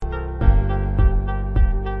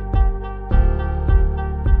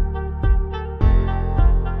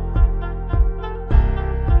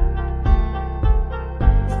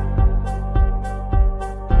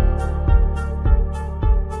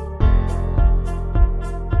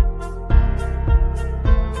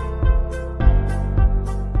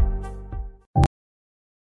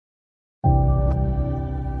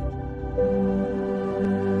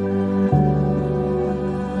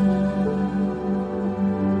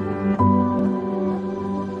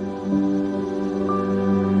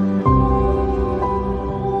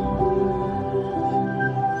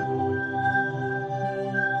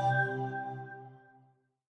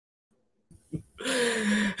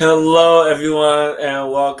Hello, everyone,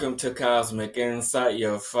 and welcome to Cosmic Insight,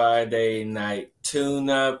 your Friday night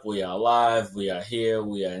tune-up. We are live, we are here,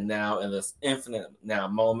 we are now in this infinite now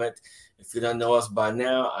moment. If you don't know us by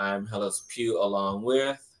now, I'm Hillis Pugh along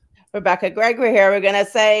with Rebecca Gregory here. We're going to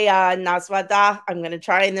say Naswada. I'm going to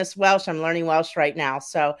try in this Welsh. I'm learning Welsh right now.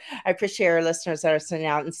 So I appreciate our listeners that are sending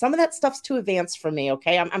out. And some of that stuff's too advanced for me,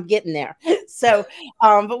 okay? I'm getting there. So,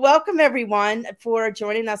 but welcome everyone for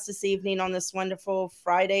joining us this evening on this wonderful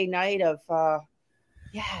Friday night of,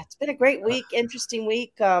 it's been a great week, interesting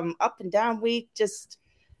week, up and down week. Just,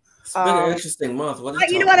 It's been an interesting month. What are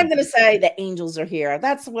you you know what talking I'm going to say? The angels are here.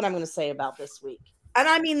 That's what I'm going to say about this week. And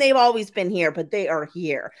I mean, they've always been here, but they are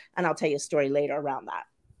here. And I'll tell you a story later around about?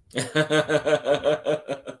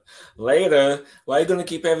 Later, why are you going to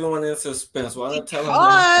keep everyone in suspense? Why not tell them now?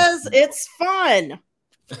 because it's fun.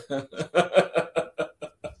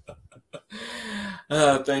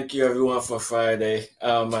 Thank you, everyone, for Friday.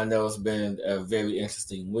 I know it's been a very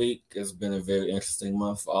interesting week. It's been a very interesting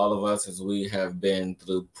month for all of us as we have been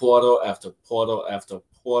through portal after portal after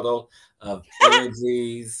portal of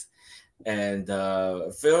energies. And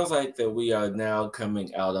it feels like that we are now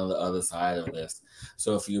coming out on the other side of this.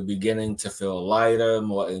 So if you're beginning to feel lighter,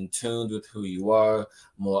 more in tune with who you are,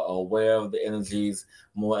 more aware of the energies,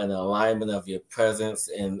 more in alignment of your presence,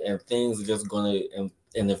 and things are just going to,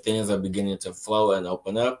 and if things are beginning to flow and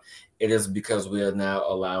open up, it is because we are now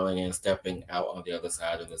allowing and stepping out on the other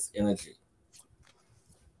side of this energy.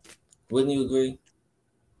 Wouldn't you agree?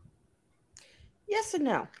 Yes and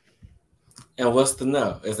no. And what's the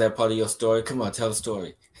no? Is that part of your story? Come on, tell the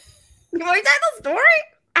story. Can we tell the story?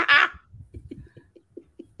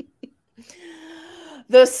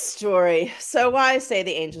 The story. So why I say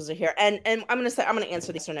the angels are here. And I'm gonna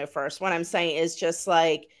answer this or no first. What I'm saying is just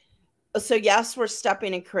like, so yes, we're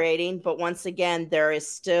stepping and creating, but once again, there is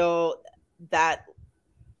still that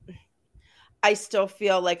I still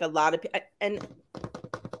feel like a lot of and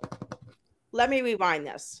let me rewind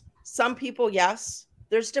this. Some people, yes,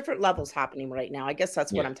 there's different levels happening right now. I guess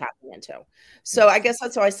that's what Yeah. I'm tapping into. So I guess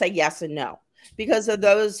that's why I say yes and no, because of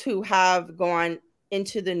those who have gone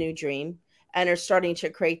into the new dream and are starting to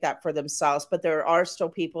create that for themselves. But there are still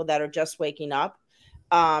people that are just waking up.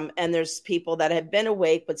 And there's people that have been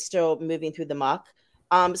awake but still moving through the muck.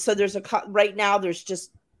 So right now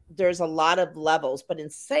there's a lot of levels. But in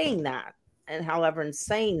saying that, and however, in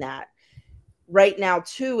saying that, right now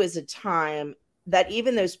too is a time that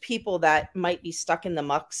even those people that might be stuck in the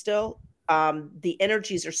muck still, the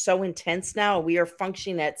energies are so intense now. We are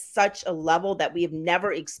functioning at such a level that we have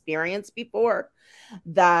never experienced before,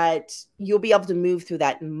 that you'll be able to move through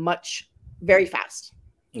that much very fast,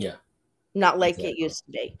 Yeah. not like it Exactly. used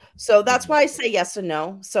to be. So that's why I say yes and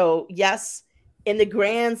no. So yes, in the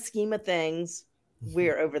grand scheme of things,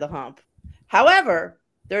 we're over the hump. However,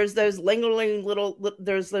 there's those lingering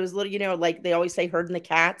there's those little, like they always say, herding the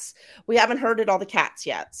cats. We haven't herded all the cats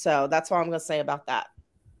yet. So that's all I'm going to say about that.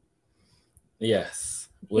 Yes,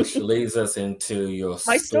 which leads us into your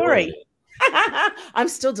My story. story. I'm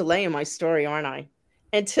still delaying my story, aren't I?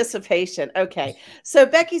 Anticipation. Okay. So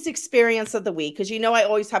Becky's experience of the week, because I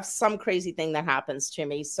always have some crazy thing that happens to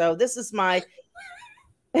me. So this is my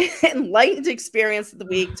enlightened experience of the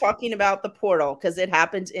week, talking about the portal because it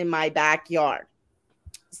happened in my backyard.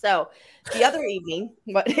 So the other evening,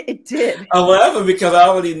 what it did. I'm laughing because I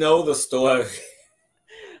already know the story.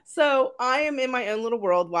 So I am in my own little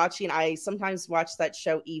world watching. I sometimes watch that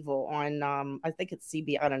show Evil on I think it's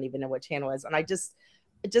CB. I don't even know what channel it is. And I just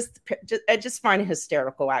find it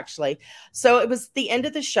hysterical, actually. So it was the end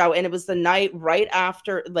of the show, and it was the night right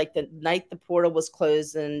after, like the night the portal was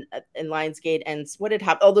closed in Lionsgate. And what had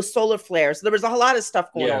happened? Oh, the solar flares. There was a lot of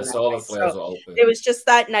stuff going Yeah, on that solar night. So flares are open. it was just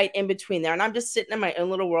that night in between there, and I'm just sitting in my own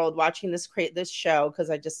little world watching this show because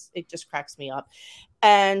it just cracks me up.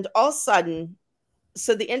 And all of a sudden,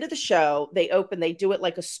 so the end of the show, they do it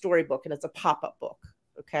like a storybook, and it's a pop-up book.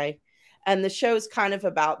 Okay. And the show is kind of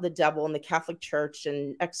about the devil and the Catholic Church,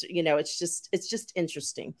 and it's just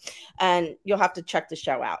interesting, and you'll have to check the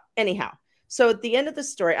show out. Anyhow, so at the end of the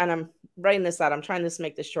story, and I'm writing this out, I'm trying to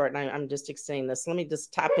make this short, and I'm just extending this. Let me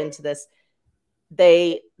just tap into this.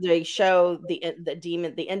 They show the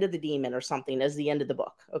demon, the end of the demon or something, as the end of the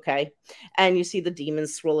book. Okay. And you see the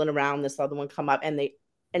demons swirling around, this other one come up,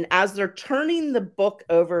 and as they're turning the book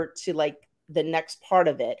over to like the next part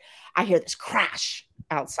of it, I hear this crash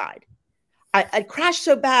outside. I crashed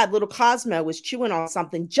so bad, little Cosmo was chewing on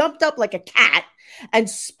something, jumped up like a cat, and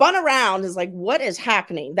spun around. Is like, what is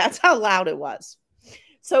happening? That's how loud it was.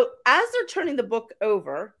 So as they're turning the book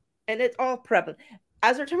over, and it's all prevalent,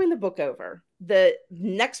 as they're turning the book over, the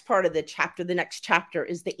next part of the next chapter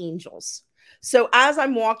is the angels. So as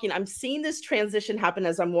I'm walking, I'm seeing this transition happen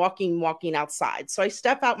as I'm walking outside. So I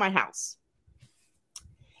step out my house,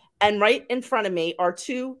 and right in front of me are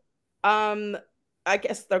two, I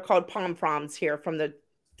guess they're called palm fronds here from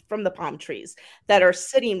the palm trees that are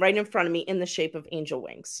sitting right in front of me in the shape of angel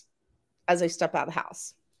wings as I step out of the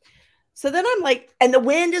house. So then I'm like, and the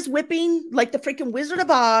wind is whipping like the freaking Wizard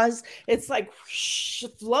of Oz. It's like whoosh,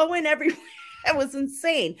 flowing everywhere. It was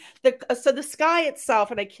insane. So the sky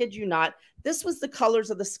itself, and I kid you not, this was the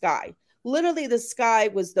colors of the sky. Literally, the sky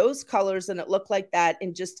was those colors, and it looked like that,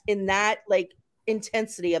 and just in that like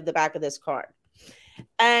intensity of the back of this card.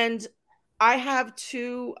 And I have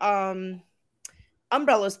two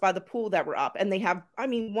umbrellas by the pool that were up, and they have, I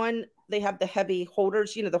mean, one, they have the heavy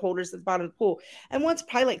holders, the holders at the bottom of the pool, and one's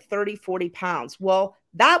probably like 30, 40 pounds. Well,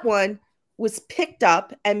 that one was picked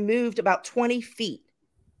up and moved about 20 feet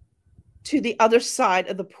to the other side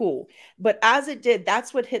of the pool. But as it did,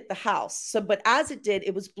 that's what hit the house. So, but as it did,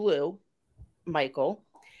 it was blue, Michael,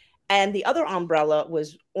 and the other umbrella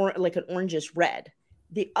was like an orangish red.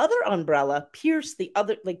 The other umbrella pierced the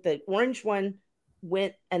other, like the orange one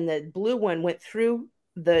went and the blue one went through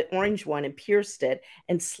the orange one and pierced it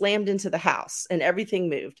and slammed into the house, and everything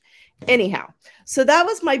moved. Anyhow, so that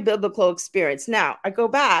was my biblical experience. Now I go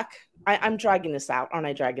back. I'm dragging this out. Aren't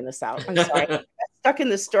I dragging this out? I'm sorry. I'm stuck in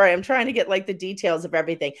the story. I'm trying to get like the details of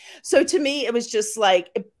everything. So to me, it was just like,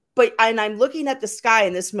 and I'm looking at the sky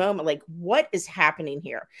in this moment, like, what is happening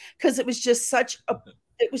here? Because it was just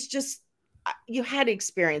you had to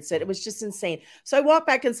experience it. It was just insane. So I walked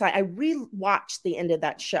back inside. I rewatched the end of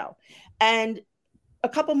that show. And a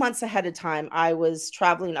couple months ahead of time, I was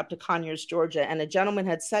traveling up to Conyers, Georgia, and a gentleman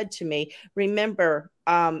had said to me, remember,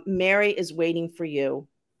 Mary is waiting for you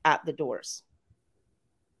at the doors.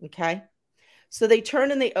 Okay. So they turn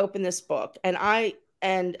and they open this book, and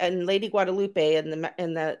Lady Guadalupe and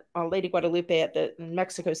the Lady Guadalupe at the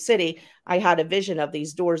Mexico City, I had a vision of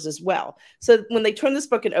these doors as well. So when they turn this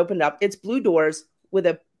book and open up, it's blue doors with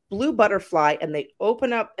a blue butterfly, and they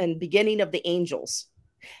open up and beginning of the angels.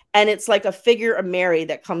 And it's like a figure of Mary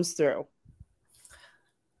that comes through.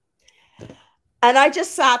 And I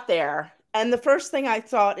just sat there, and the first thing I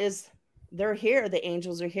thought is, they're here. The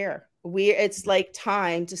angels are here. It's like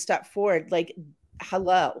time to step forward. Like,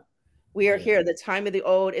 hello. We are here, the time of the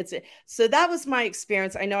old. So that was my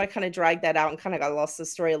experience. I know I kind of dragged that out and kind of got lost the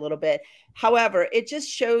story a little bit. However, it just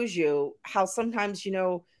shows you how sometimes,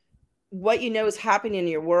 what is happening in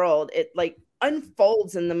your world. It like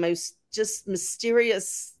unfolds in the most just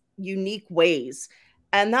mysterious, unique ways.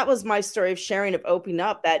 And that was my story of sharing, of opening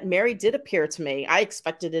up, that Mary did appear to me. I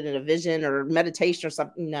expected it in a vision or meditation or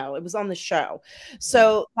something. No, it was on the show.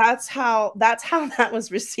 So that's how that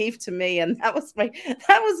was received to me. And that was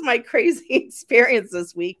my crazy experience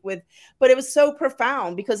this week but it was so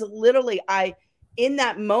profound, because literally in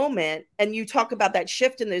that moment, and you talk about that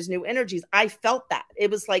shift in those new energies, I felt that.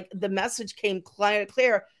 It was like the message came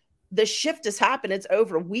clear. The shift has happened. It's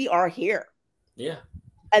over. We are here. Yeah.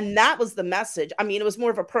 And that was the message. I mean, it was more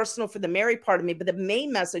of a personal for the Mary part of me, but the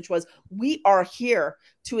main message was, we are here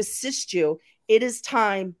to assist you. It is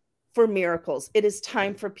time for miracles. It is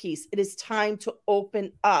time for peace. It is time to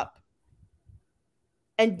open up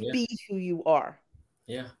and be who you are.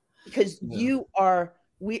 Yeah. Because we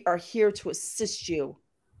are here to assist you,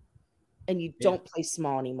 and you don't play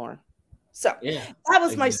small anymore. So that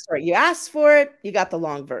was my story. You asked for it. You got the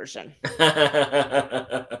long version. And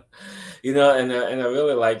I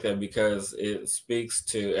really like that, because it speaks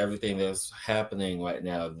to everything that's happening right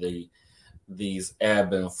now. These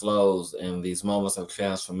ebb and flows and these moments of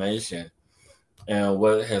transformation. And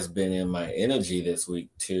what has been in my energy this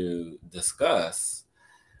week to discuss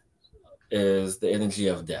is the energy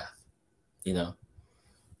of death,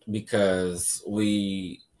 because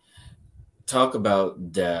we talk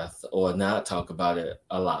about death or not talk about it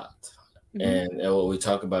a lot. And we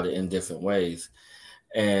talk about it in different ways.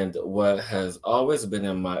 And what has always been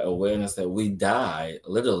in my awareness, that we die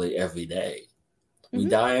literally every day. We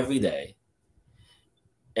die every day.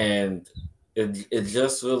 And it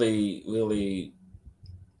just really, really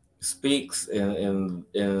speaks in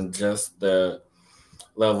just the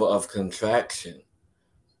level of contraction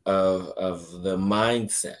of the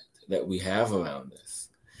mindset that we have around this.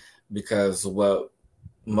 Because what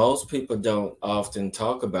most people don't often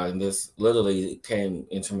talk about, and this literally came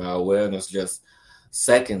into my awareness just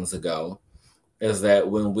seconds ago, is that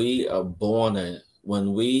when we are born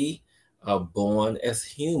as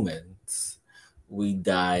humans, we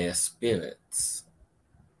die as spirits.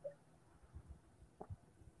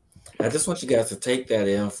 I just want you guys to take that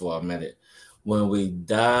in for a minute. When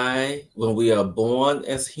we are born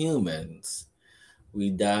as humans, we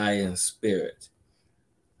die in spirit.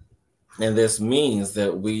 And this means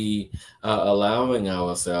that we are allowing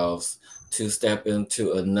ourselves to step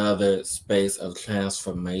into another space of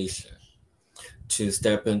transformation, to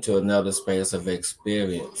step into another space of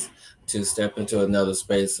experience, to step into another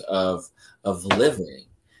space of living.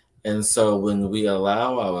 And so when we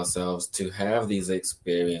allow ourselves to have these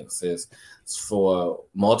experiences for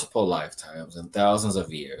multiple lifetimes and thousands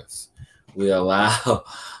of years, we allow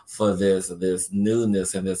for this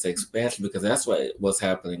newness and this expansion, because that's what's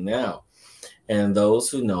happening now. And those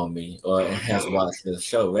who know me or has watched this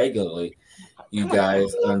show regularly, you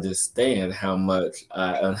guys understand how much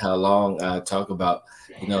and how long I talk about,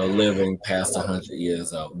 living past 100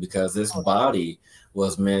 years old, because this body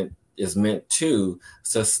was meant is meant to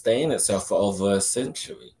sustain itself for over a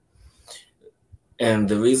century. And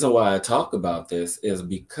the reason why I talk about this is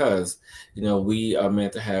because, we are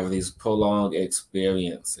meant to have these prolonged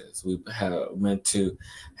experiences. We have meant to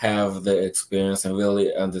have the experience and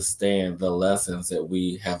really understand the lessons that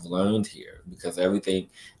we have learned here, because everything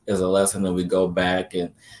is a lesson, and we go back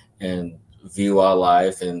and view our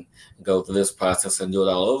life and go through this process and do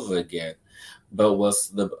it all over again. But what's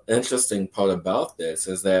the interesting part about this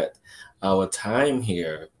is that our time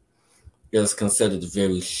here is considered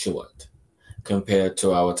very short compared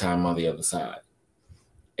to our time on the other side.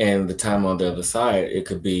 And the time on the other side, it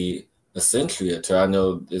could be a century or two. I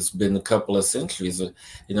know it's been a couple of centuries,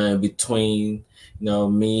 in between,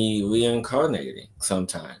 me reincarnating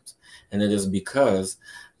sometimes. And it is because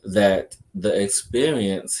that the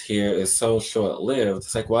experience here is so short lived.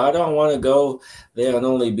 It's like, well, I don't want to go there and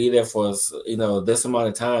only be there for, this amount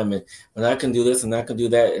of time. And when I can do this and I can do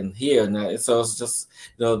that and here. And so it's just,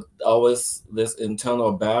 always this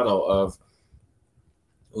internal battle of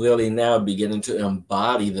really now beginning to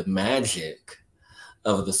embody the magic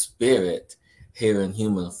of the spirit here in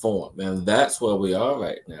human form. And that's where we are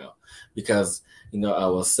right now, because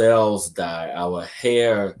our cells die, our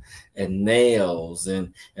hair and nails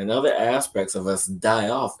and other aspects of us die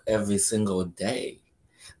off every single day.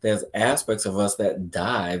 There's aspects of us that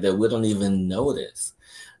die that we don't even notice.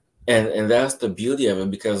 And that's the beauty of it,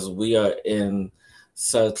 because we are in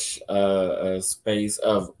such a space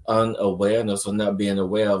of unawareness, or not being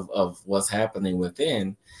aware of what's happening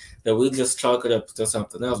within, that we just chalk it up to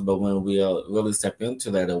something else. But when we really step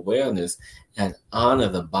into that awareness and honor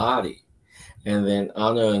the body, and then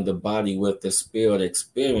honoring the body with the spirit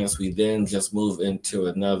experience, we then just move into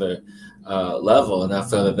another level. And I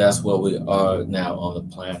feel that that's where we are now on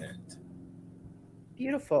the planet.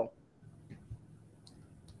 Beautiful.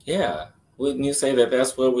 Yeah. Wouldn't you say that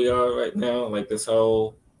that's where we are right now? Like this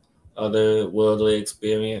whole other worldly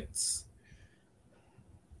experience?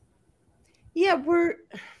 Yeah, we're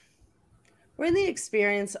in the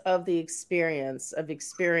experience of the experience of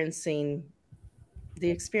experiencing the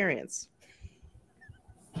experience.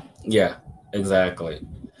 Yeah, exactly.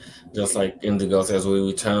 Just like Indigo says, we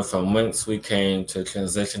return from whence we came to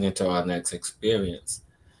transition into our next experience.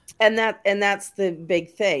 And that's the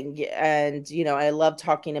big thing. And I love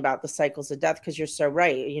talking about the cycles of death, because you're so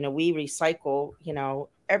right. We recycle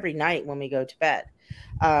every night when we go to bed.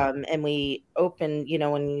 And we open,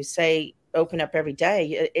 when you say open up every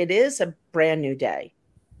day, it is a brand new day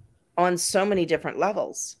on so many different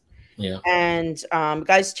levels. Yeah. And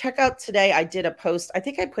guys, check out today. I did a post. I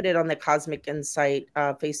think I put it on the Cosmic Insight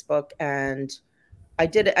Facebook, and I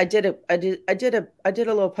did a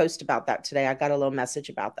little post about that today. I got a little message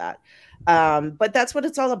about that. But that's what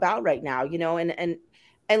it's all about right now,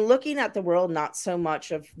 and looking at the world, not so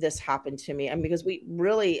much of this happened to me. And because we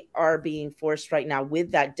really are being forced right now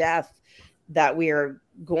with that death that we are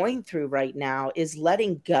going through right now, is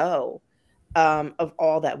letting go of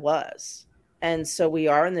all that was. And so we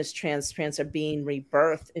are in this transference of being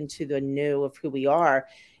rebirthed into the new of who we are.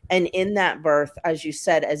 And in that birth, as you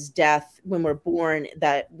said, as death, when we're born,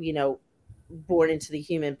 that, born into the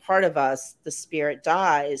human part of us, the spirit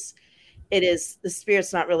dies. It is, the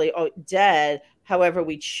spirit's not really dead. However,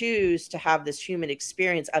 we choose to have this human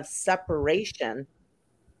experience of separation.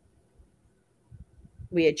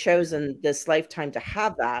 We had chosen this lifetime to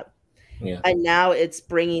have that. Yeah. And now it's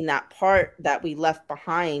bringing that part that we left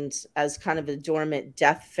behind as kind of a dormant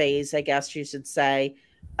death phase, I guess you should say,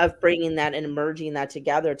 of bringing that and merging that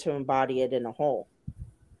together to embody it in a whole.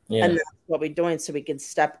 And Yeah. that's what we're doing. So we can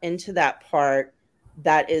step into that part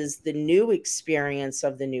that is the new experience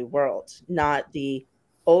of the new world, not the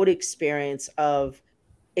old experience of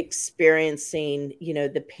experiencing,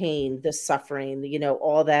 the pain, the suffering,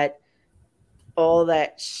 all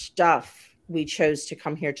that stuff we chose to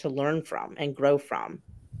come here to learn from and grow from.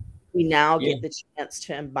 We now Yeah. get the chance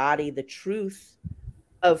to embody the truth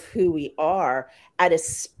of who we are at a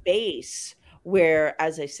space where,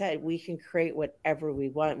 as I said, we can create whatever we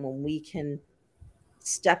want when we can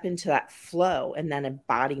step into that flow and that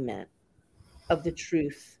embodiment of the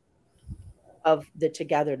truth of the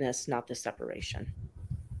togetherness, not the separation.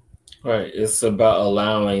 Right. It's about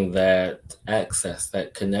allowing that access,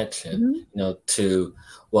 that connection, Mhm. to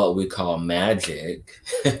what we call magic.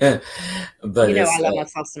 But I it's, love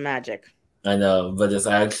myself some magic. I know, but it's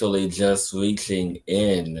actually just reaching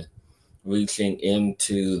into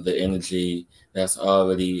the energy that's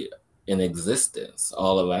already in existence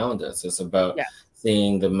all around us. It's about Yeah.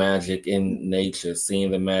 seeing the magic in nature, seeing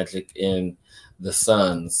the magic in the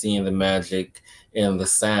sun, seeing the magic in the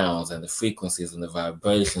sounds and the frequencies and the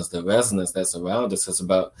vibrations, the resonance that's around us. It's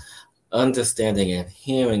about understanding and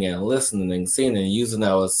hearing and listening and seeing and using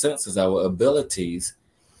our senses, our abilities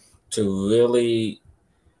to really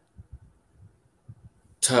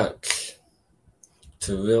touch,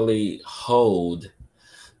 to really hold,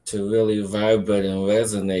 to really vibrate and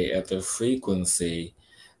resonate at the frequency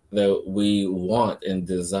that we want and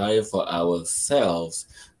desire for ourselves,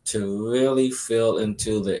 to really feel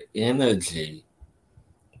into the energy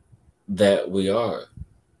that we are.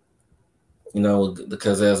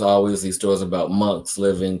 Because there's always these stories about monks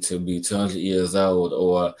living to be 200 years old,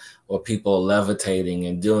 or people levitating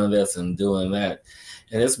and doing this and doing that.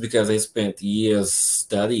 And it's because they spent years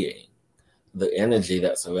studying the energy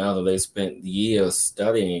that's around them. They spent years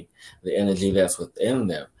studying the energy that's within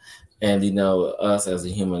them. And us as a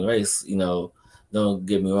human race, don't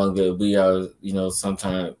get me wrong, that we are,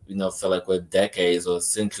 sometimes, feel like we're decades or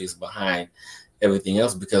centuries behind everything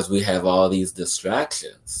else because we have all these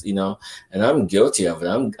distractions, and I'm guilty of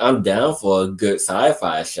it. I'm down for a good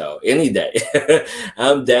sci-fi show any day.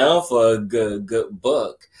 I'm down for a good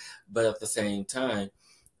book, but at the same time,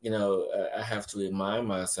 I have to remind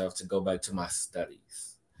myself to go back to my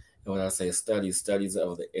studies. And when I say studies, studies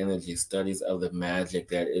of the energy, studies of the magic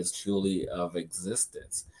that is truly of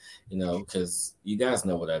existence, because you guys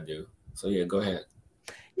know what I do. So yeah, go ahead.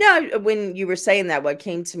 No, when you were saying that, what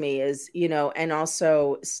came to me is, and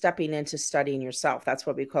also stepping into studying yourself. That's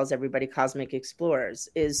what we calls everybody cosmic explorers,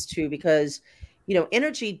 is to, because,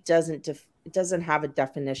 energy it doesn't have a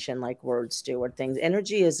definition like words do or things.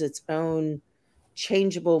 Energy is its own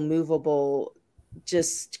changeable, movable,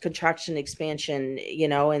 just contraction, expansion,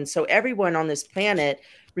 and so everyone on this planet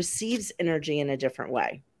receives energy in a different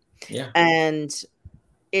way. Yeah. And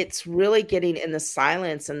it's really getting in the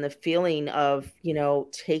silence and the feeling of,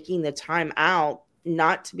 taking the time out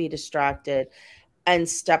not to be distracted and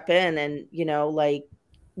step in and, like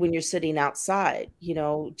when you're sitting outside,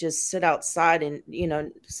 just sit outside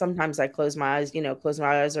and, sometimes I close my eyes, close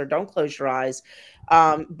my eyes or don't close your eyes.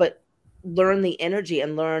 But learn the energy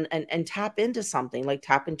and learn and tap into something, like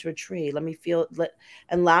tap into a tree. Let me feel,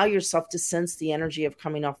 allow yourself to sense the energy of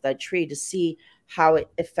coming off that tree, to see how it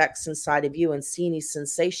affects inside of you and see any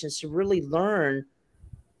sensations, to really learn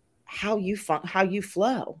how you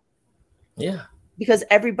flow, Yeah. because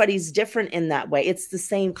everybody's different in that way. It's the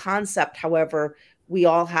same concept. However, we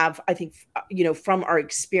all have, I think, from our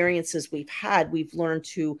experiences we've had, we've learned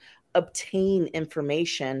to obtain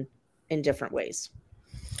information in different ways.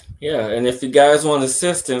 Yeah, and if you guys want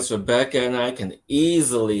assistance, Rebecca and I can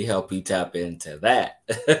easily help you tap into that.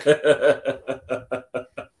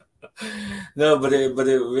 No, but it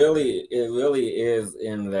really is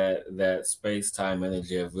in that space time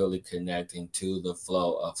energy of really connecting to the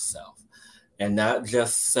flow of self, and not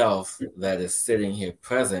just self that is sitting here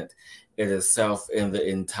present. It is self in the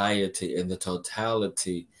entirety, in the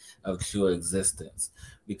totality of true existence,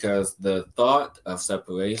 because the thought of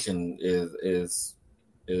separation is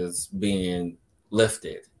being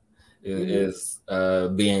lifted, Hmm. is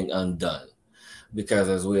being undone. Because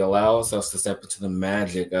as we allow ourselves to step into the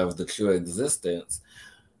magic of the true existence,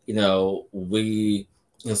 we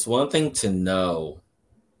it's one thing to know,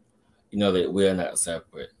 that we're not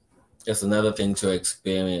separate. It's another thing to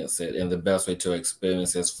experience it. And the best way to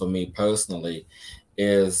experience it for me personally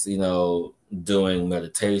is, doing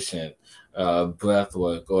meditation, breath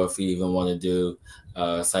work, or if you even want to do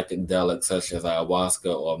psychedelics such as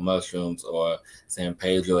ayahuasca or mushrooms or San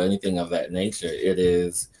Pedro, anything of that nature.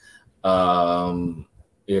 Um,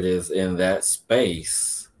 it is in that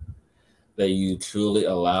space that you truly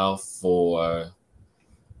allow for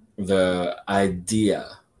the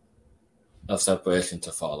idea of separation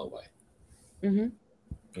to fall away. Hmm.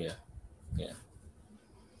 Yeah, yeah,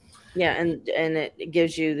 Yeah, and it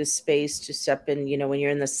gives you the space to step in, when you're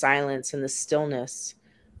in the silence and the stillness,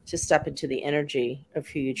 to step into the energy of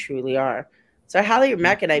who you truly are. So I highly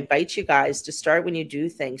recommend, I invite you guys to start, when you do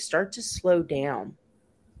things, start to slow down.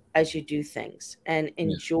 as you do things, and Yeah.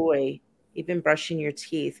 enjoy even brushing your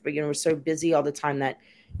teeth. But we're so busy all the time that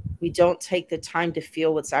we don't take the time to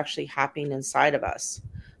feel what's actually happening inside of us.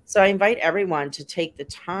 So I invite everyone to take the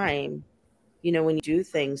time, when you do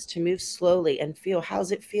things, to move slowly and feel,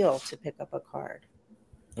 how's it feel to pick up a card?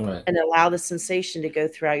 Right. And allow the sensation to go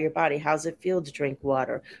throughout your body. How's it feel to drink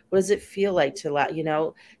water? What does it feel like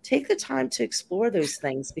to take the time to explore those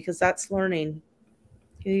things, because that's learning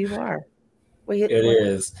who you are. It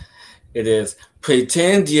is. It is.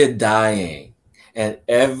 Pretend you're dying and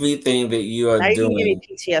everything that you are Now you can give me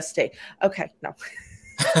doing. PTSD. Okay, no.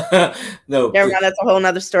 No, Never mind, that's a whole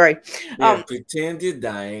nother story. yeah, pretend you're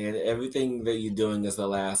dying and everything that you're doing is the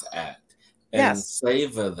last act. And Yes.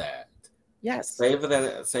 savor that. Yes. Savor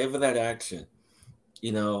that action.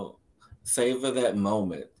 Savor that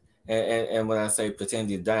moment. And when I say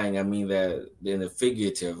pretend you're dying, I mean that in a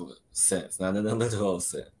figurative sense, not in a literal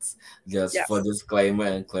sense. Just for Yes. disclaimer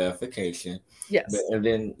and clarification. Yes. And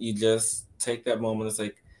then you just take that moment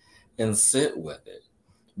and sit with it,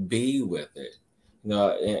 be with it.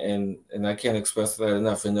 And I can't express that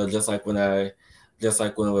enough. Just like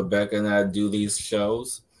when Rebecca and I do these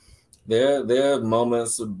shows, there are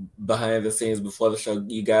moments behind the scenes before the show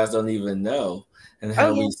you guys don't even know, and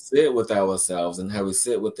how we sit with ourselves and how we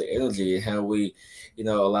sit with the energy and how we,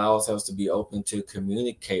 allow ourselves to be open to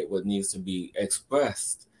communicate what needs to be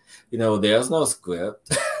expressed. There's no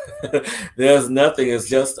script. There's nothing. It's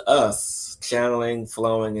just us channeling,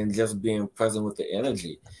 flowing, and just being present with the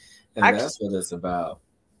energy. And that's what it's about.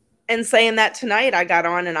 And saying that, tonight I got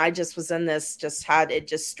on and I just was in this, it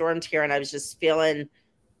just stormed here, and I was just feeling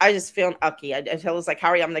ucky. I was like,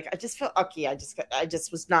 Harry, I'm like, I just feel ucky. I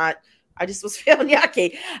just was feeling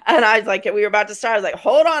yucky. And I was like, we were about to start. I was like,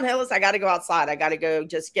 hold on, Hillis, I got to go outside. I got to go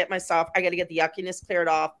just I got to get the yuckiness cleared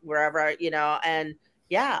off wherever, and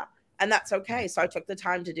yeah. And that's okay. So I took the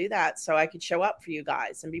time to do that so I could show up for you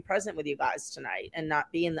guys and be present with you guys tonight and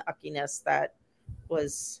not be in the uckiness that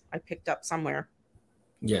I picked up somewhere.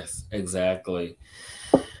 Yes, exactly.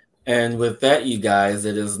 And with that, you guys,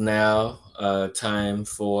 it is now time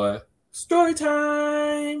for story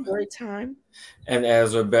time. Story time. And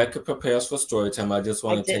as Rebecca prepares for story time, I just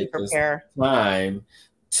want to take this time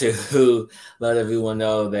to let everyone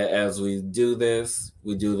know that as we do this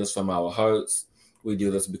from our hearts. We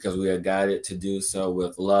do this because we are guided to do so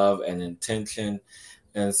with love and intention.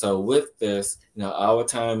 And so with this, our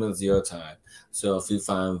time is your time. So if you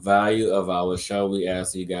find value of our show, we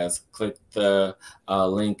ask you guys click the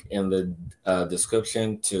link in the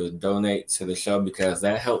description to donate to the show, because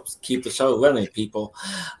that helps keep the show running, people.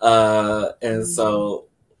 And so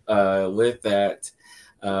with that,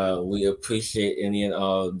 we appreciate any and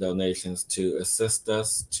all donations to assist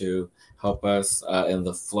us, to help us in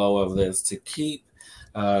the flow of this, to keep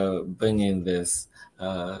bringing this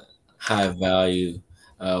high value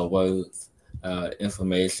worth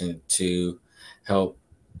information to help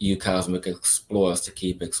you cosmic explorers to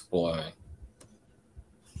keep exploring.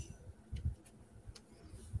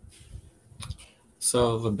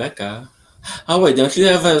 So Rebecca, wait, don't you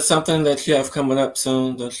have something that you have coming up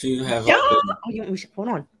soon? Don't you have? Yeah. Hold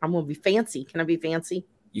on, I'm gonna be fancy. Can I be fancy?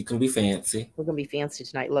 You can be fancy. We're gonna be fancy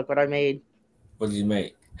tonight. Look what I made. What did you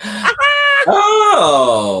make?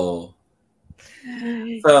 Oh.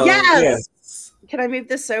 So, yes. Can I move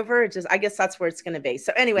this over? I guess that's where it's going to be.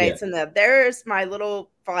 So anyway, it's in there's my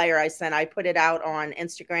little flyer I sent. I put it out on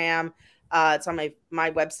Instagram. It's on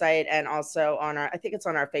my website, and also on I think it's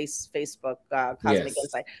on our Facebook, Cosmic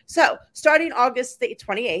Insight. So starting August the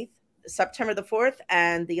 28th, September the 4th,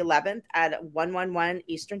 and the 11th at 1:11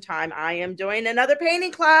 Eastern time, I am doing another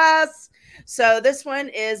painting class. So this one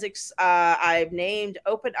is I've named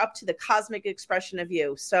Open Up to the Cosmic Expression of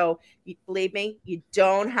You. So believe me, you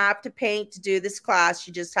don't have to paint to do this class.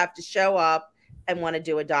 You just have to show up and want to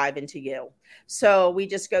do a dive into you. So we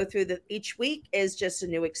just go through each week is just a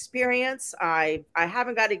new experience. I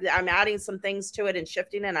haven't I'm adding some things to it and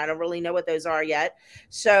shifting, and I don't really know what those are yet.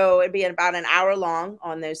 So it'd be about an hour long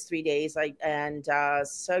on those 3 days. Go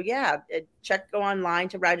online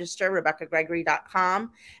to register,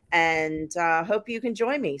 RebeccaGregory.com, and hope you can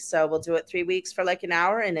join me. So we'll do it 3 weeks for like an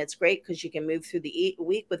hour, and it's great because you can move through the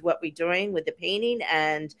week with what we're doing with the painting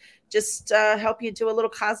and just help you do a little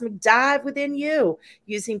cosmic dive within you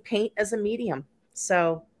using paint as a medium.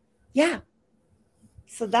 So, yeah.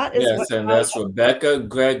 So that is that's Rebecca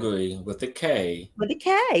Gregory with a K. With a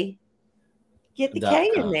K. Get the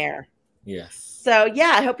K in there. Yes. So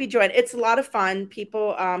yeah, I hope you join. It's a lot of fun.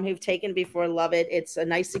 People who've taken before love it. It's a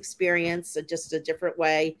nice experience, just a different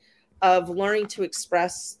way of learning to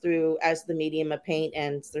express through as the medium of paint.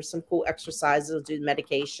 And there's some cool exercises. We'll do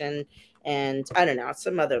medication and I don't know,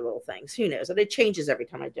 some other little things. Who knows? And it changes every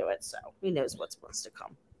time I do it, so who knows what's supposed to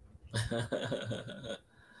come.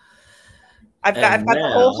 I've got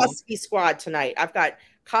the whole Husky squad tonight. I've got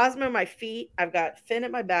Cosmo at my feet, I've got Finn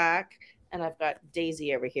at my back, and I've got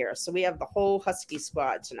Daisy over here. So we have the whole Husky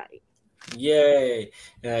squad tonight. Yay!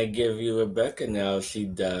 And I give you Rebecca now. She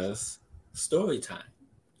does story time.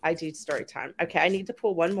 I do story time. Okay, I need to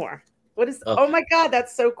pull one more. What is? Okay. Oh my God,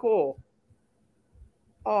 that's so cool!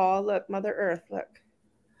 Oh, look, Mother Earth, look.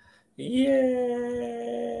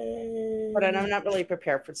 Yay! But I'm not really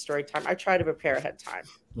prepared for story time. I try to prepare ahead of time.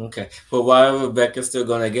 Okay. But while Rebecca's still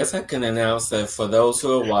going, I guess I can announce that for those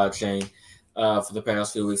who are watching, for the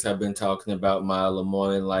past few weeks, I've been talking about my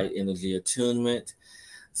Lemoyne Light Energy Attunement.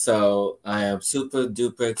 So I am super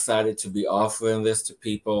duper excited to be offering this to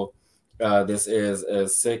people. This is a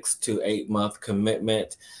 6 to 8 month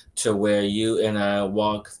commitment to where you and I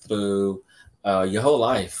walk through your whole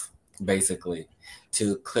life, basically,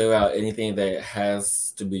 to clear out anything that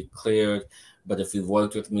has to be cleared. But if you've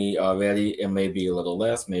worked with me already, it may be a little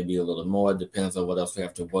less, maybe a little more. It depends on what else we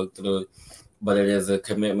have to work through. But it is a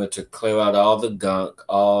commitment to clear out all the gunk,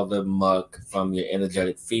 all the muck from your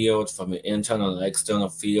energetic fields, from your internal and external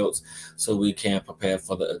fields, so we can prepare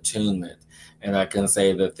for the attunement. And I can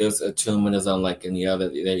say that this attunement is unlike any other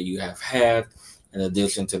that you have had. In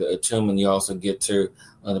addition to the attunement, you also get to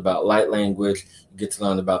learn about light language. You get to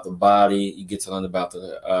learn about the body. You get to learn about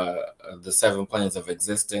the 7 planes of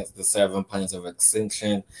existence, the 7 planes of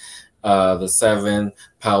ascension, the 7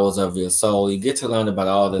 powers of your soul. You get to learn about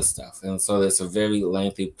all this stuff. And so it's a very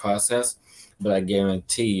lengthy process, but I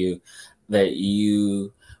guarantee you that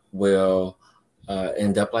you will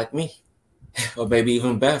end up like me. Or maybe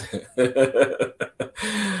even better,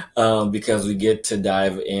 because we get to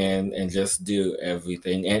dive in and just do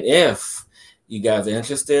everything. And if you guys are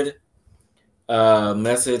interested,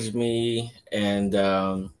 message me and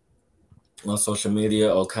on social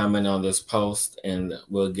media or comment on this post, and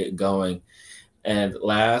we'll get going. And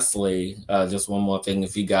lastly, just one more thing: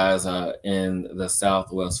 if you guys are in the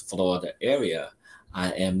Southwest Florida area,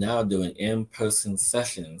 I am now doing in-person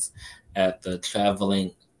sessions at the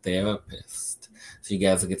Traveling Therapist. So you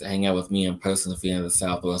guys will get to hang out with me in person if you're in the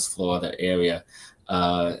Southwest Florida area.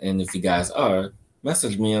 And if you guys are,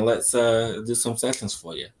 message me and let's do some sessions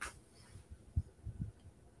for you.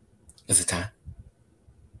 Is it time?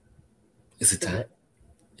 Is it time?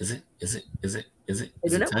 Is it? Is it? Is it? Is it?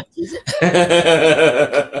 Is it time? Is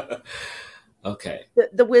it? Okay.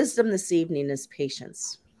 The wisdom this evening is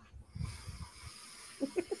patience.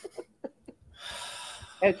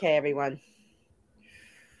 Okay, everyone.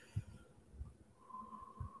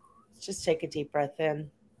 Just take a deep breath in.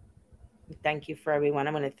 Thank you for everyone.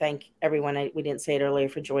 I'm going to thank everyone. We didn't say it earlier,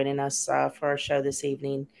 for joining us for our show this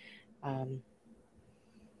evening.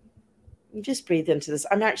 Just breathe into this.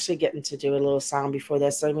 I'm actually getting to do a little sound before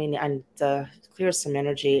this. I mean, and clear some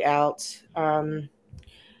energy out.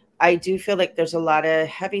 I do feel like there's a lot of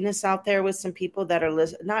heaviness out there with some people that are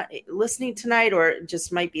not listening tonight, or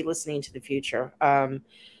just might be listening to the future.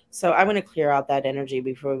 So I'm going to clear out that energy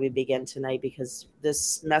before we begin tonight, because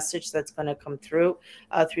this message that's going to come through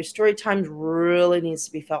story times really needs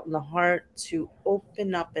to be felt in the heart to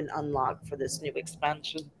open up and unlock for this new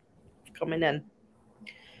expansion coming in.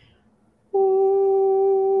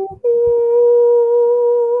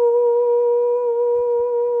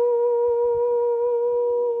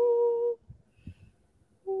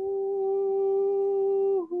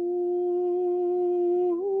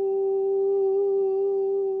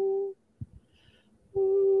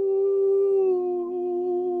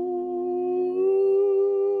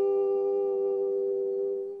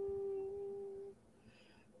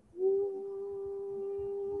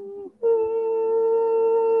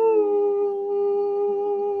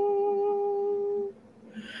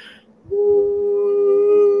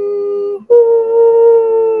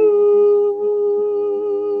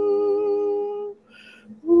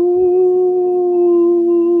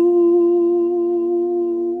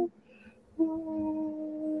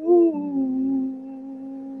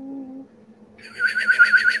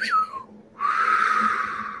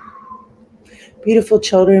 Beautiful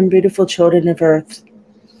children of Earth.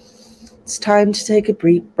 It's time to take a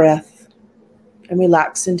deep breath and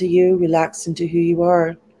relax into you, relax into who you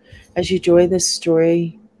are as you join this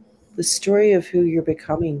story, the story of who you're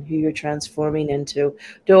becoming, who you're transforming into,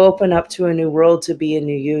 to open up to a new world, to be a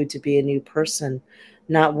new you, to be a new person,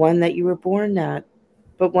 not one that you were born at,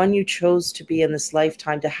 but one you chose to be in this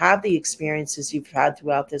lifetime, to have the experiences you've had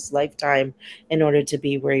throughout this lifetime in order to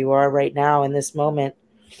be where you are right now in this moment.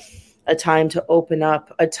 A time to open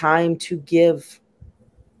up, a time to give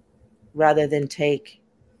rather than take,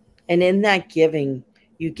 And in that giving,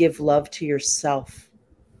 you give love to yourself.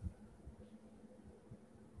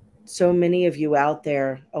 So many of you out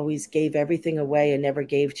there always gave everything away and never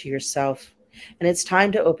gave to yourself. And it's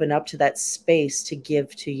time to open up to that space to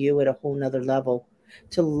give to you at a whole nother level,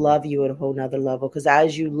 to love you at a whole nother level. Because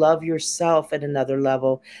as you love yourself at another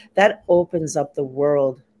level, that opens up the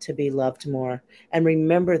world to be loved more. And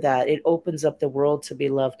remember that it opens up the world to be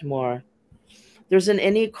loved more. There's an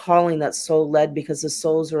innate calling that's soul led because the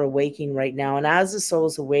souls are awakening right now. And as the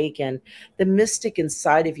souls awaken, the mystic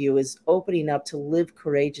inside of you is opening up to live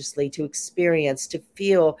courageously, to experience, to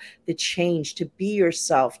feel the change, to be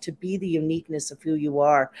yourself, to be the uniqueness of who you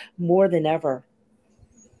are more than ever.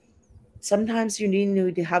 Sometimes you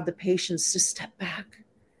need to have the patience to step back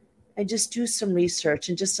and just do some research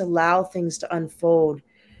and just allow things to unfold.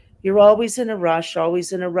 You're always in a rush,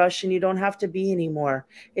 and you don't have to be anymore.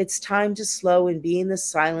 It's time to slow and be in the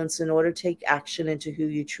silence in order to take action into who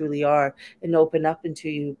you truly are and open up into who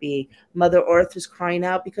you be. Mother Earth is crying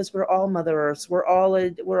out because we're all Mother Earths. We're all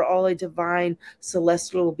a divine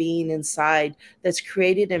celestial being inside that's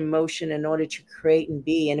created in motion in order to create and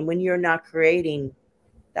be. And when you're not creating,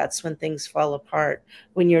 that's when things fall apart.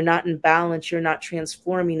 When you're not in balance, you're not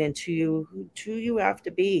transforming into who you have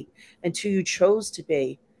to be and who you chose to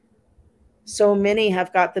be. So many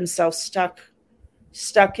have got themselves stuck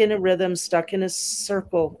in a rhythm, stuck in a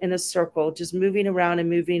circle, just moving around and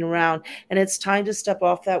moving around. And it's time to step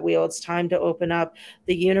off that wheel. It's time to open up.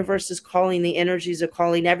 The universe is calling, the energies are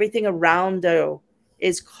calling, everything around you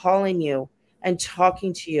is calling you and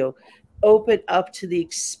talking to you. Open up to the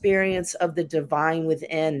experience of the divine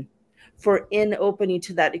within. For in opening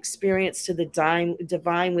to that experience to the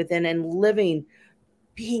divine within and living,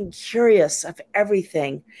 being curious of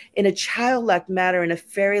everything in a childlike manner, in a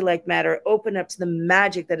fairy-like manner, open up to the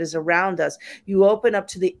magic that is around us. You open up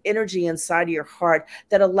to the energy inside of your heart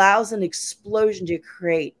that allows an explosion to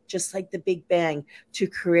create, just like the Big Bang, to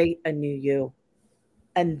create a new you.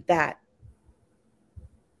 And that,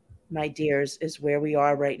 my dears, is where we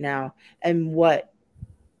are right now and what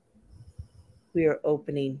we are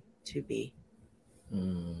opening to be.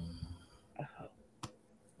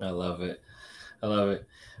 I love it. I love it.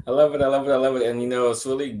 I love it. I love it. I love it. And it's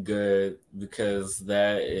really good because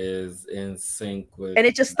that is in sync with. And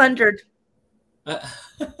it just thundered. It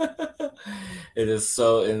is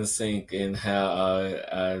so in sync in how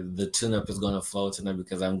the tune-up is going to flow tonight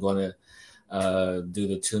because I'm going to do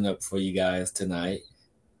the tune-up for you guys tonight.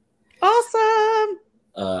 Awesome.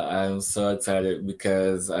 I'm so excited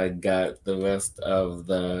because I got the rest of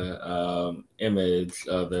the image,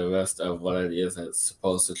 the rest of what it is that's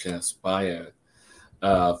supposed to transpire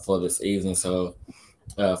for this evening. So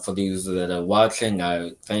for those that are watching,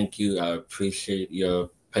 I thank you. I appreciate your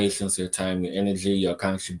patience, your time, your energy, your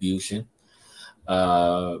contribution,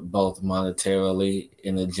 both monetarily,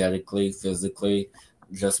 energetically, physically,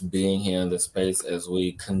 just being here in the space as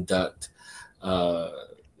we conduct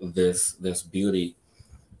this beauty.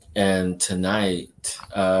 And tonight,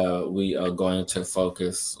 we are going to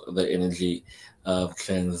focus the energy of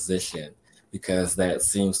transition because that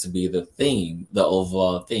seems to be the theme, the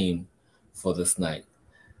overall theme for this night.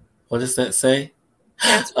 What does that say?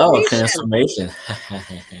 Oh, transformation.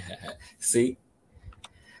 See,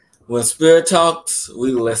 when spirit talks,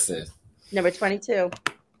 we listen. Number 22.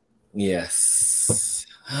 Yes.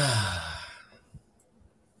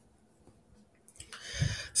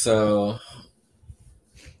 So,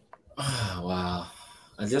 wow.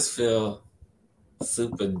 I just feel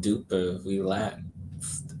super duper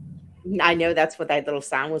relaxed. I know that's what that little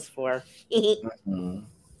sound was for. Mm-hmm.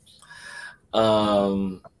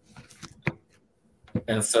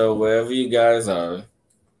 And so wherever you guys are,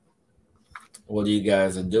 what you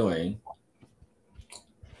guys are doing,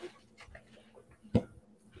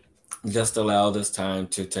 just allow this time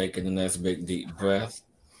to take in a nice big deep breath.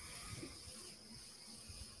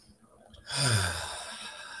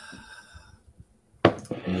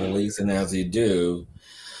 And release, and as you do,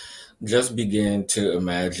 just begin to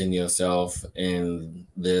imagine yourself in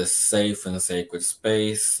this safe and sacred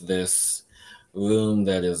space, this room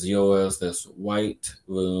that is yours, this white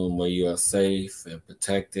room where you are safe and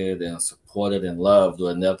protected and supported and loved,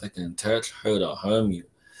 where nothing can touch, hurt, or harm you.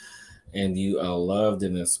 And you are loved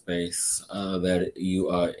in this space that you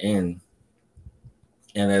are in.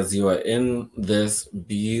 And as you are in this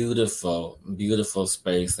beautiful, beautiful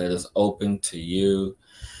space that is open to you,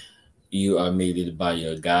 you are meted by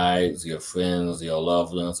your guides, your friends, your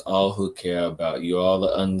loved ones, all who care about you, all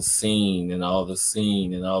the unseen and all the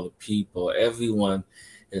seen and all the people. Everyone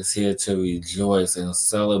is here to rejoice and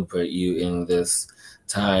celebrate you in this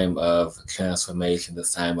time of transformation,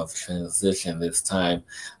 this time of transition, this time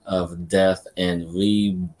of death and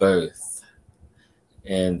rebirth.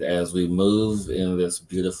 And as we move in this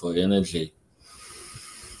beautiful energy,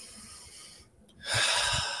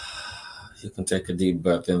 you can take a deep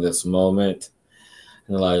breath in this moment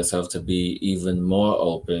and allow yourself to be even more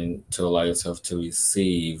open, to allow yourself to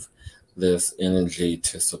receive this energy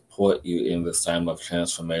to support you in this time of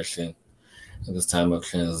transformation, in this time of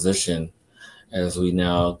transition, as we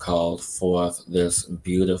now call forth this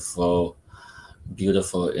beautiful,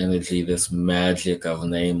 beautiful energy, this magic of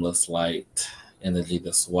nameless light energy,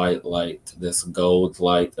 this white light, this gold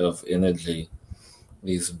light of energy,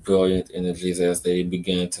 these brilliant energies as they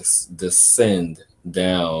begin to descend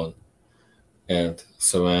down and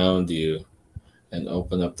surround you and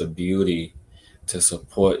open up the beauty to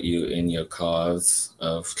support you in your cause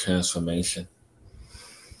of transformation.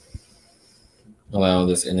 Allowing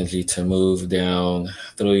this energy to move down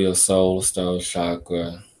through your soul stone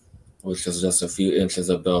chakra, which is just a few inches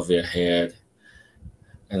above your head,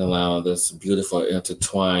 and allowing this beautiful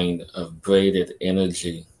intertwine of braided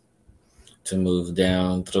energy to move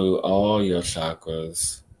down through all your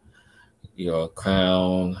chakras, your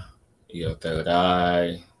crown, your third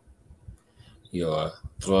eye, your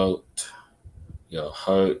throat, your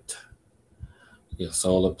heart, your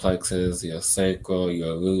solar plexus, your sacral,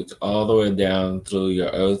 your root, all the way down through your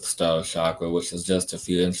earth star chakra, which is just a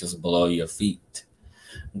few inches below your feet,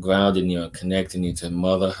 grounding you and connecting you to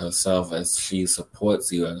Mother herself as she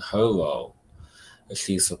supports you in her role, as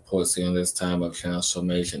she supports you in this time of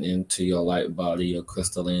transformation into your light body, your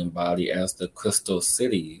crystalline body, as the crystal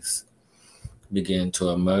cities begin to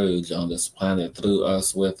emerge on this planet through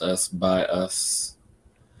us, with us, by us,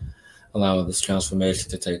 allowing this transformation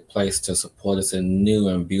to take place to support us in new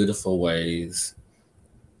and beautiful ways,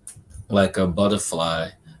 like a butterfly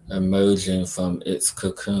emerging from its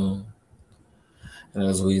cocoon. And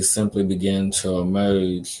as we simply begin to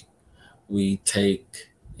emerge, we take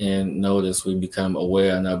in notice, we become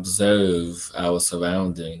aware and observe our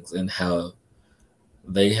surroundings and how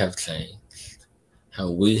they have changed,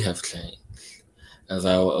 how we have changed, as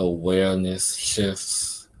our awareness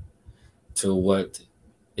shifts to what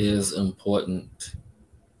is important,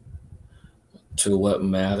 to what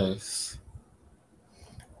matters,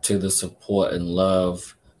 to the support and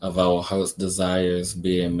love of our heart's desires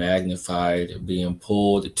being magnified, being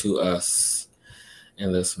pulled to us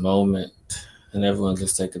in this moment. And everyone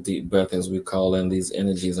just take a deep breath as we call in these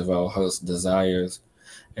energies of our heart's desires.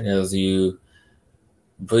 And as you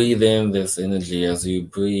breathe in this energy, as you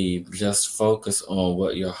breathe, just focus on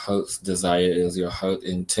what your heart's desire is, your heart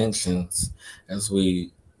intentions, as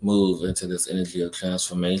we move into this energy of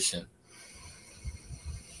transformation.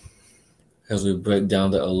 As we break down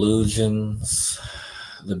the illusions,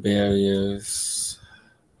 the barriers,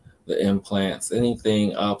 the implants,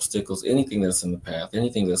 anything, obstacles, anything that's in the path,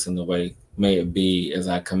 anything that's in the way, may it be as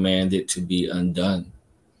I command it to be undone.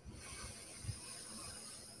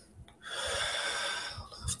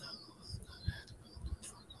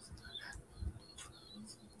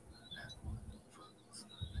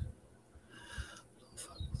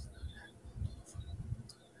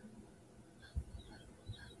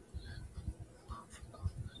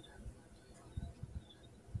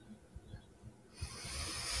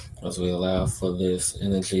 As we allow for this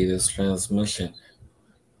energy, this transmission,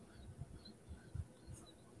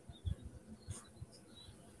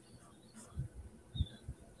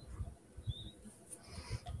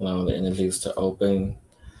 allowing the energies to open,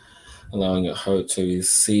 allowing your heart to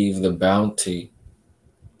receive the bounty,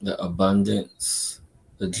 the abundance,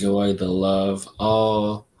 the joy, the love,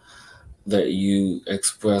 all that you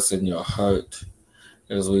express in your heart,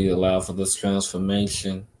 as we allow for this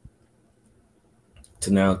transformation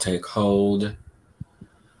to now take hold.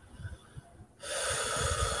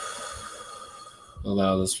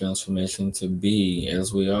 Allow this transformation to be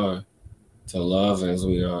as we are, to love as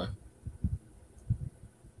we are,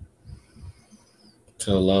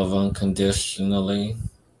 to love unconditionally,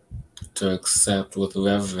 to accept with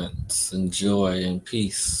reverence and joy and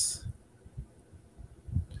peace,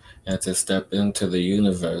 and to step into the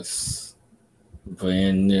universe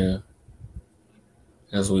brand new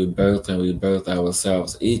as we birth and rebirth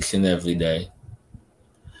ourselves each and every day,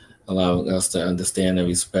 allowing us to understand and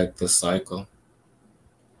respect the cycle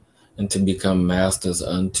and to become masters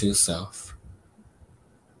unto self,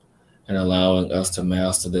 and allowing us to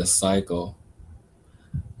master this cycle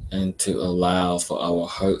and to allow for our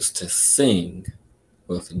hearts to sing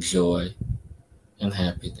with joy and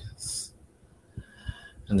happiness.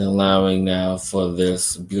 And allowing now for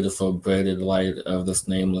this beautiful braided light of this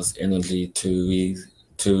nameless energy to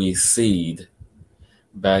recede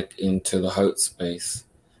back into the heart space,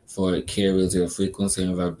 for it carries your frequency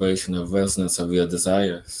and vibration of resonance of your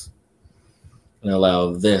desires. And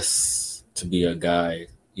allow this to be your guide,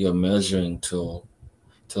 your measuring tool,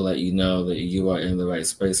 to let you know that you are in the right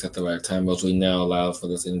space at the right time, as we now allow for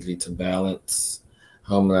this energy to balance,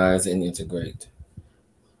 harmonize, and integrate.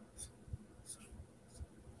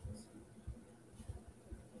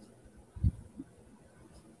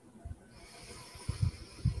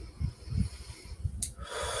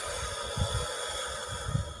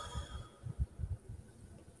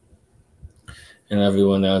 And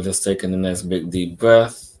everyone now just taking the next big deep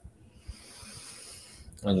breath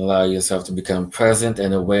and allow yourself to become present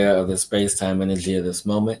and aware of the space-time energy of this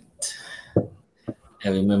moment.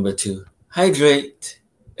 And remember to hydrate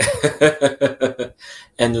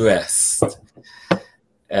and rest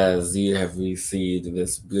as you have received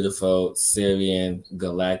this beautiful Sirian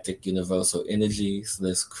galactic universal energy, so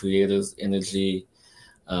this creator's energy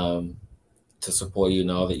to support you in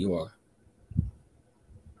all that you are.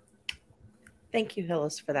 Thank you,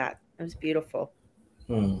 Hillis, for that. It was beautiful.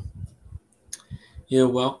 You're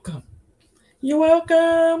welcome. You're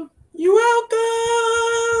welcome. You're welcome.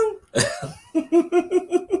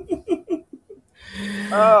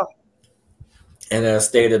 Oh. And as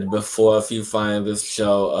stated before, if you find this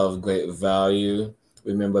show of great value,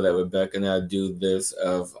 remember that Rebecca and I do this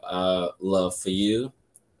of love for you,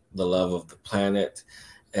 the love of the planet.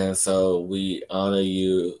 And so we honor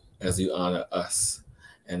you as you honor us.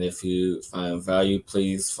 And if you find value,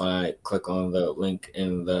 please click on the link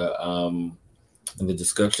in the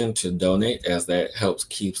description to donate, as that helps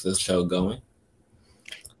keeps this show going.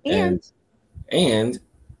 And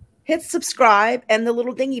hit subscribe and the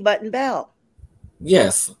little dingy button bell.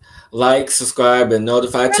 Yes, like, subscribe, and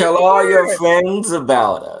notify. Tell all your friends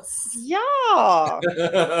about us. Yeah.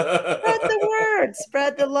 Spread the word.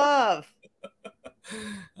 Spread the love.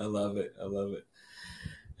 I love it. I love it.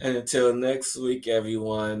 And until next week,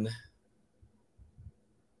 everyone.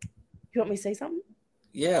 You want me to say something?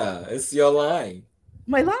 Yeah, it's your line.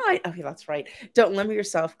 My line? Okay, that's right. Don't limit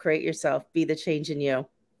yourself. Create yourself. Be the change in you.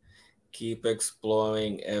 Keep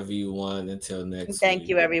exploring, everyone. Until next week. Thank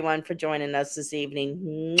you, everyone, for joining us this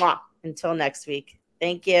evening. Mwah. Until next week.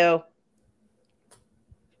 Thank you.